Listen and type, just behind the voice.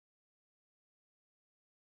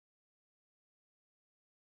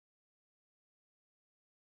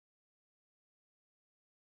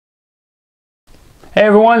Hey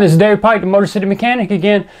everyone, this is Dave Pike, the Motorcity Mechanic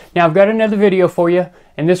again. Now I've got another video for you,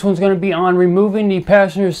 and this one's going to be on removing the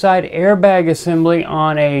passenger side airbag assembly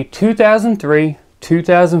on a 2003,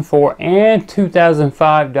 2004, and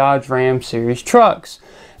 2005 Dodge Ram series trucks.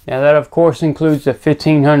 Now that of course includes the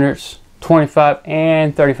 1500s, 25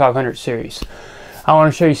 and 3500 series. I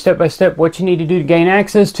want to show you step by step what you need to do to gain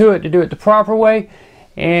access to it, to do it the proper way,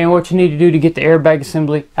 and what you need to do to get the airbag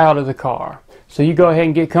assembly out of the car. So you go ahead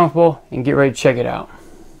and get comfortable and get ready to check it out.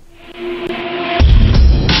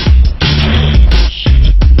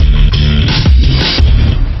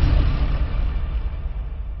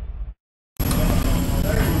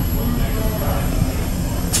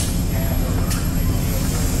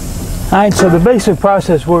 Alright, so the basic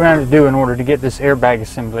process we're going to do in order to get this airbag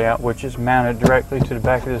assembly out, which is mounted directly to the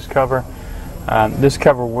back of this cover. This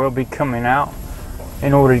cover will be coming out.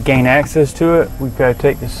 In order to gain access to it, we've got to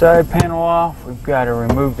take the side panel off, we've got to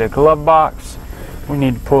remove the glove box, we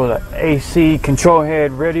need to pull the AC, control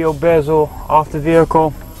head, radio bezel off the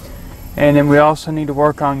vehicle, and then we also need to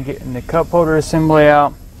work on getting the cup holder assembly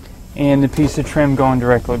out and the piece of trim going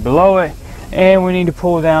directly below it, and we need to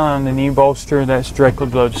pull down on the knee bolster that's directly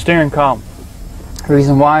below the steering column. The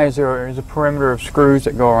reason why is there is a perimeter of screws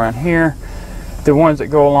that go around here. The ones that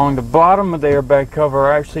go along the bottom of the airbag cover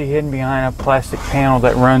are actually hidden behind a plastic panel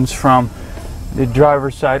that runs from the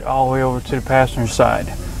driver's side all the way over to the passenger side.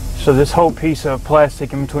 So this whole piece of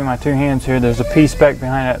plastic in between my two hands here, there's a piece back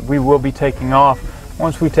behind it we will be taking off.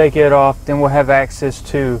 Once we take it off, then we'll have access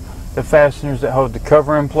to the fasteners that hold the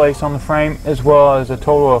cover in place on the frame, as well as a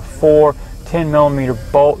total of 4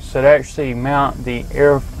 10mm bolts that actually mount the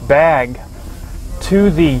airbag to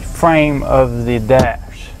the frame of the dash.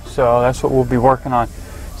 So that's what we'll be working on.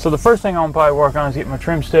 So the first thing I'll probably work on is getting my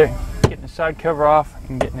trim stick, getting the side cover off,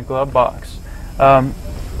 and getting the glove box.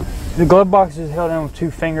 The glove box is held in with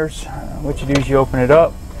 2 fingers. What you do is you open it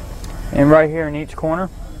up, and right here in each corner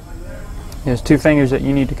there's 2 fingers that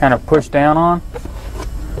you need to kind of push down on.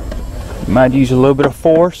 You might use a little bit of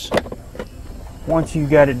force. Once you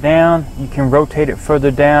got it down, you can rotate it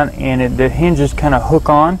further down, and the hinges kind of hook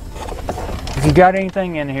on. If you got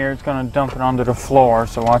anything in here, it's going to dump it onto the floor,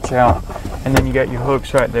 so watch out. And then you got your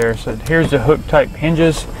hooks right there. So here's the hook type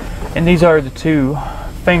hinges, and these are the 2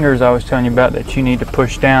 fingers I was telling you about that you need to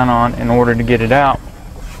push down on in order to get it out.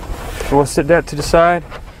 So we'll set that to the side,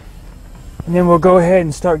 and then we'll go ahead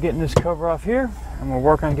and start getting this cover off here, and we'll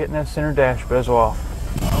work on getting that center dash bezel off.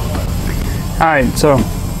 Alright, so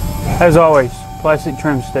as always, plastic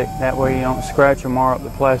trim stick. That way you don't scratch or mar up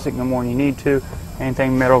the plastic no more than you need to.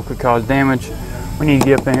 Anything metal could cause damage. We need to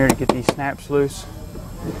get up in here to get these snaps loose.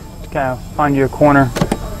 Just kind of find you a corner,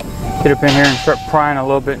 get up in here and start prying a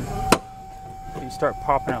little bit. You start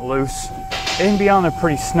popping it loose. It can be on there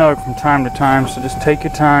pretty snug from time to time, so just take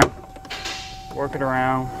your time, work it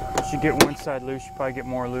around. Once you get one side loose, you probably get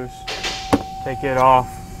more loose. Take it off.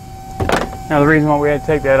 Now the reason why we had to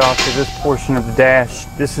take that off is this portion of the dash.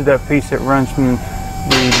 This is that piece that runs from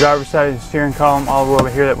the driver's side of the steering column all the way over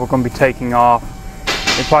here that we're going to be taking off.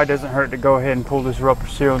 It probably doesn't hurt to go ahead and pull this rubber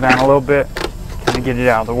seal down a little bit to get it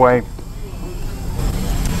out of the way.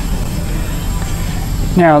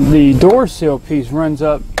 Now the door seal piece runs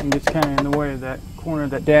up and gets kind of in the way of that corner of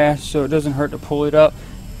that dash, so it doesn't hurt to pull it up.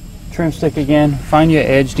 Trim stick again, find your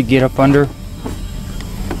edge to get up under,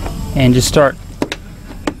 and just start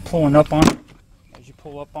pulling up on it. As you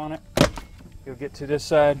pull up on it, you'll get to this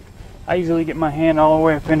side. I usually get my hand all the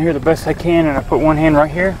way up in here the best I can, and I put one hand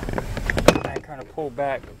right here and I kind of pull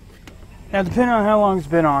back. Now depending on how long it's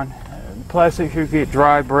been on, the plastic could get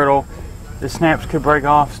dry, brittle, the snaps could break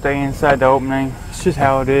off, stay inside the opening. It's just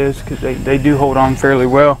how it is, because they do hold on fairly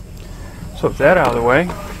well. So with that out of the way,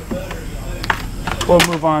 we'll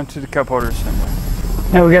move on to the cup holder assembly.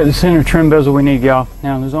 Now we got the center trim bezel we need to get off.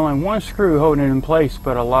 Now there's only one screw holding it in place,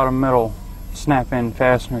 but a lot of metal snap-in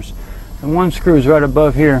fasteners. And one screw is right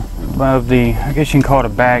above here, above the, I guess you can call it a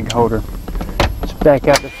bag holder. Let's back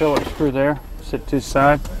out the Phillips screw there, sit to the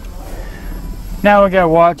side. Now we gotta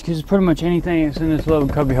watch, because pretty much anything that's in this little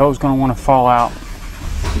cubby hole is going to want to fall out.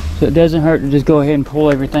 So it doesn't hurt to just go ahead and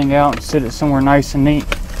pull everything out and sit it somewhere nice and neat.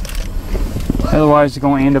 Otherwise it's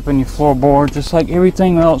going to end up in your floorboard, just like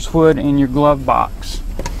everything else would in your glove box.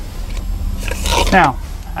 Now,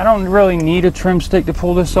 I don't really need a trim stick to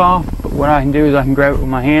pull this off, but what I can do is I can grab it with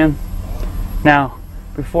my hand. Now,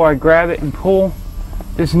 before I grab it and pull,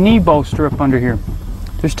 this knee bolster up under here,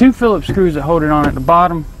 there's 2 Phillips screws that hold it on at the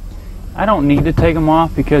bottom. I don't need to take them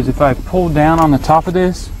off, because if I pull down on the top of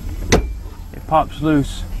this, it pops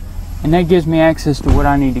loose, and that gives me access to what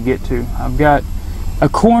I need to get to. I've got a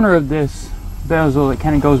corner of this bezel that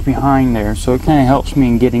kind of goes behind there, so it kind of helps me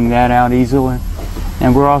in getting that out easily.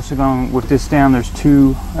 And we're also going, with this down, there's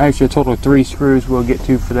two, actually a total of 3 screws we'll get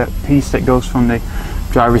to for that piece that goes from the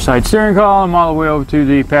driver's side steering column all the way over to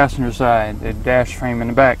the passenger side, the dash frame in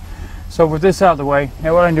the back. So with this out of the way,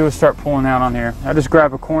 now what I can do is start pulling out on here. I just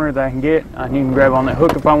grab a corner that I can get. I can even grab on that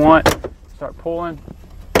hook if I want. Start pulling,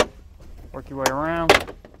 work your way around,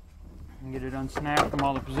 and get it unsnapped from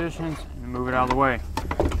all the positions, and move it out of the way.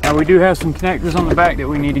 Now we do have some connectors on the back that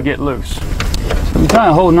we need to get loose. So I'm kind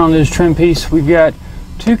of holding on to this trim piece. We've got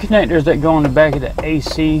 2 connectors that go on the back of the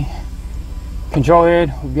AC control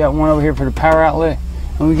head. We've got one over here for the power outlet,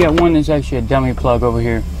 and we've got one that's actually a dummy plug over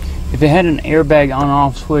here. If it had an airbag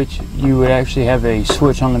on-off switch, you would actually have a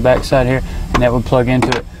switch on the back side here, and that would plug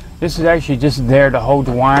into it. This is actually just there to hold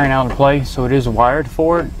the wiring out of place, so it is wired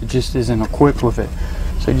for it. It just isn't equipped with it.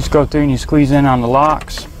 So you just go through and you squeeze in on the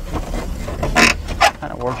locks,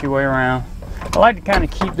 kind of work your way around. I like to kind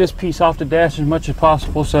of keep this piece off the dash as much as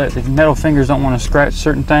possible so that the metal fingers don't want to scratch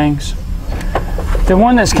certain things. The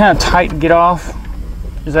one that's kind of tight to get off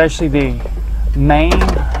is actually the main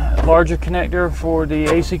larger connector for the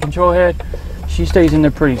AC control head. She stays in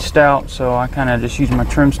there pretty stout, so I kind of just use my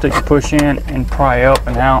trim stick to push in and pry up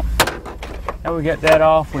and out. Now we got that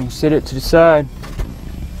off, we can set it to the side.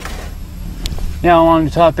 Now along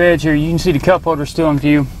the top edge here, you can see the cup holder still in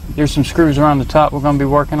view. There's some screws around the top we're going to be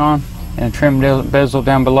working on, and a trim bezel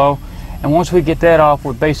down below. And once we get that off,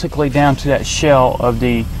 we're basically down to that shell of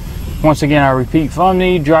the, once again I repeat, from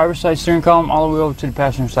the driver's side steering column all the way over to the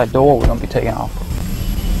passenger side door we're going to be taking off.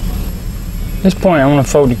 At this point, I'm going to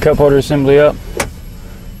fold the cup holder assembly up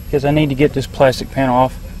because I need to get this plastic panel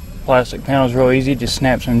off. Plastic panel is real easy, just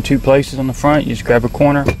snaps in 2 places on the front. You just grab a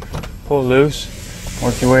corner, pull loose,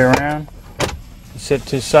 work your way around, and set it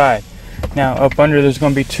to the side. Now up under there's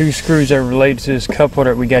going to be 2 screws that are related to this cup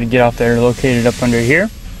holder we got to get off there, located up under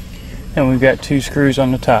here. And we've got 2 screws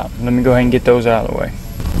on the top. Let me go ahead and get those out of the way.